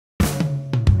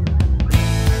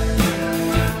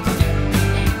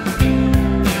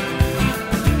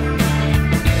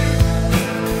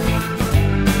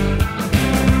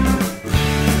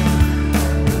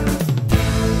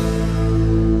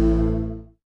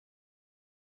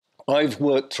I've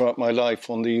worked throughout my life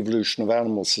on the evolution of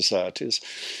animal societies,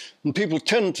 and people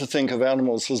tend to think of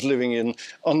animals as living in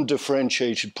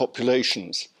undifferentiated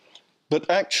populations. But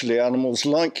actually, animals,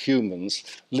 like humans,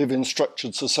 live in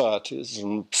structured societies,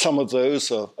 and some of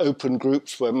those are open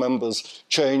groups where members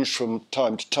change from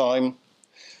time to time.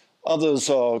 Others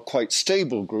are quite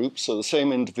stable groups, so the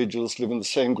same individuals live in the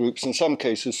same groups, in some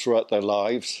cases throughout their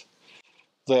lives.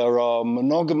 There are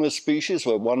monogamous species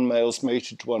where one male is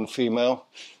mated to one female,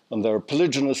 and there are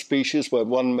polygynous species where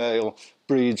one male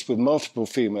breeds with multiple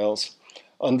females.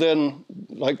 And then,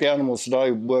 like the animals that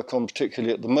I work on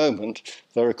particularly at the moment,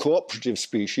 there are cooperative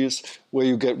species where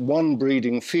you get one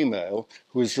breeding female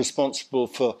who is responsible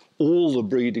for all the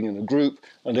breeding in a group,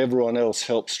 and everyone else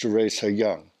helps to raise her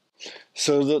young.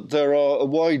 So that there are a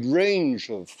wide range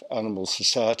of animal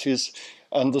societies,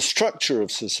 and the structure of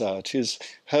societies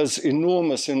has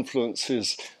enormous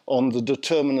influences on the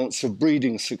determinants of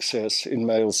breeding success in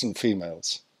males and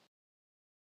females.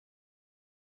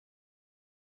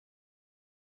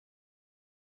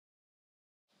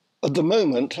 At the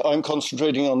moment, I'm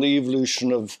concentrating on the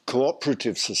evolution of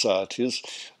cooperative societies,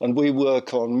 and we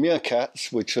work on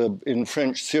meerkats, which are in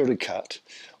French suricat,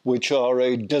 which are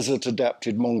a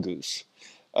desert-adapted mongoose.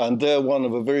 And they're one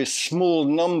of a very small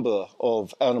number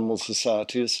of animal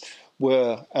societies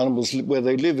where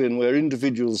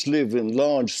individuals live in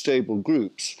large, stable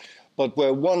groups, but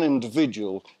where one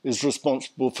individual is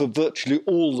responsible for virtually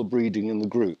all the breeding in the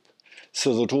group,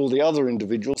 so that all the other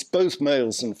individuals, both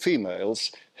males and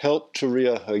females, help to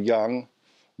rear her young.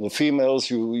 The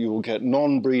females, you will get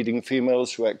non-breeding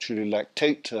females who actually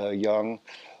lactate to her young.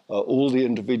 All the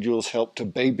individuals help to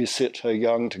babysit her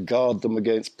young, to guard them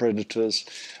against predators.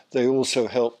 They also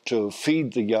help to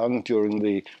feed the young during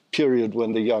the period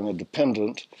when the young are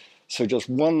dependent. So just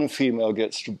one female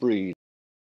gets to breed.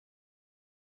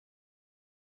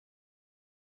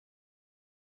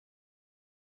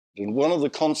 And one of the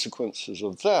consequences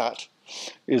of that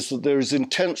is that there is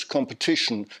intense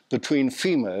competition between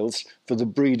females for the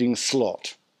breeding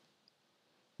slot.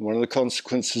 One of the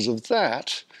consequences of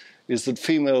that is that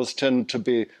females tend to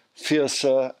be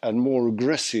fiercer and more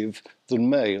aggressive than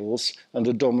males and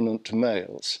are dominant to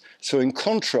males. So in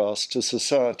contrast to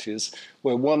societies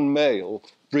where one male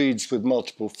breeds with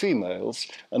multiple females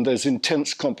and there's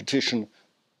intense competition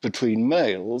between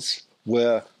males,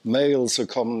 where males are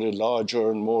commonly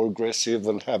larger and more aggressive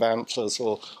and have antlers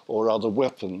or other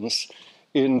weapons,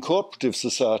 in cooperative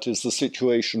societies the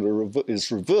situation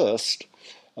is reversed,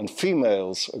 and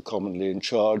females are commonly in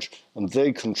charge, and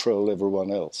they control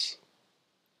everyone else.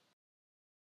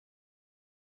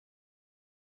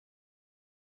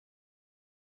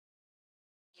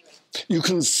 You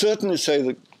can certainly say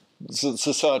that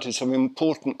societies have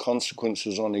important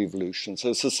consequences on evolution.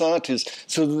 So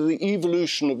the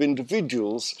evolution of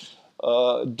individuals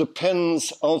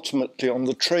depends ultimately on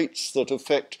the traits that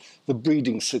affect the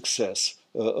breeding success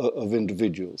of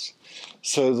individuals.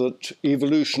 So that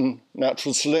evolution,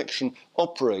 natural selection,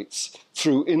 operates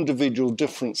through individual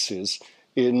differences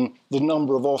in the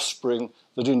number of offspring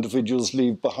that individuals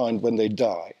leave behind when they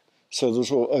die. So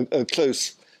there's a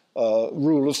close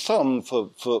rule of thumb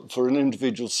for an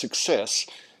individual's success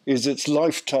is its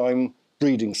lifetime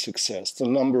breeding success, the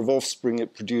number of offspring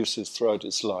it produces throughout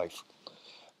its life.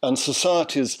 And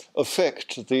societies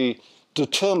affect the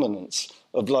determinants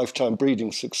of lifetime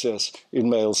breeding success in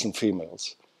males and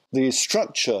females. The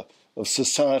structure of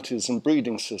societies and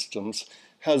breeding systems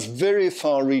has very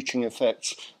far-reaching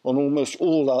effects on almost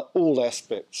all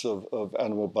aspects of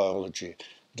animal biology.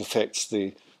 It affects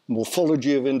the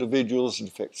morphology of individuals, it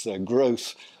affects their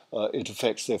growth, it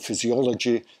affects their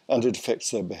physiology, and it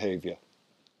affects their behavior.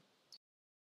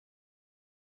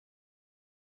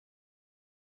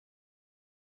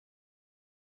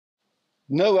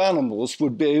 No animals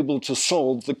would be able to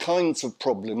solve the kinds of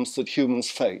problems that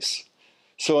humans face.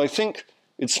 So I think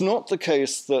it's not the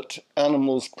case that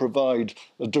animals provide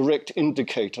a direct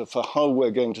indicator for how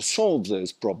we're going to solve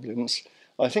those problems.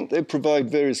 I think they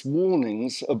provide various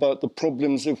warnings about the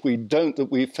problems that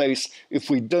we face if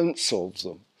we don't solve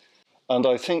them. And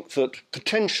I think that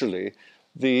potentially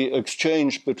the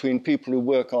exchange between people who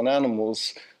work on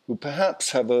animals who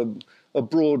perhaps have a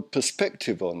broad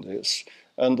perspective on this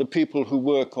and the people who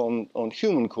work on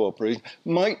human cooperation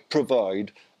might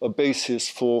provide a basis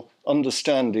for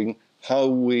understanding how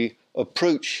we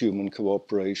approach human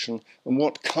cooperation and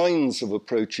what kinds of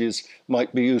approaches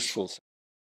might be useful.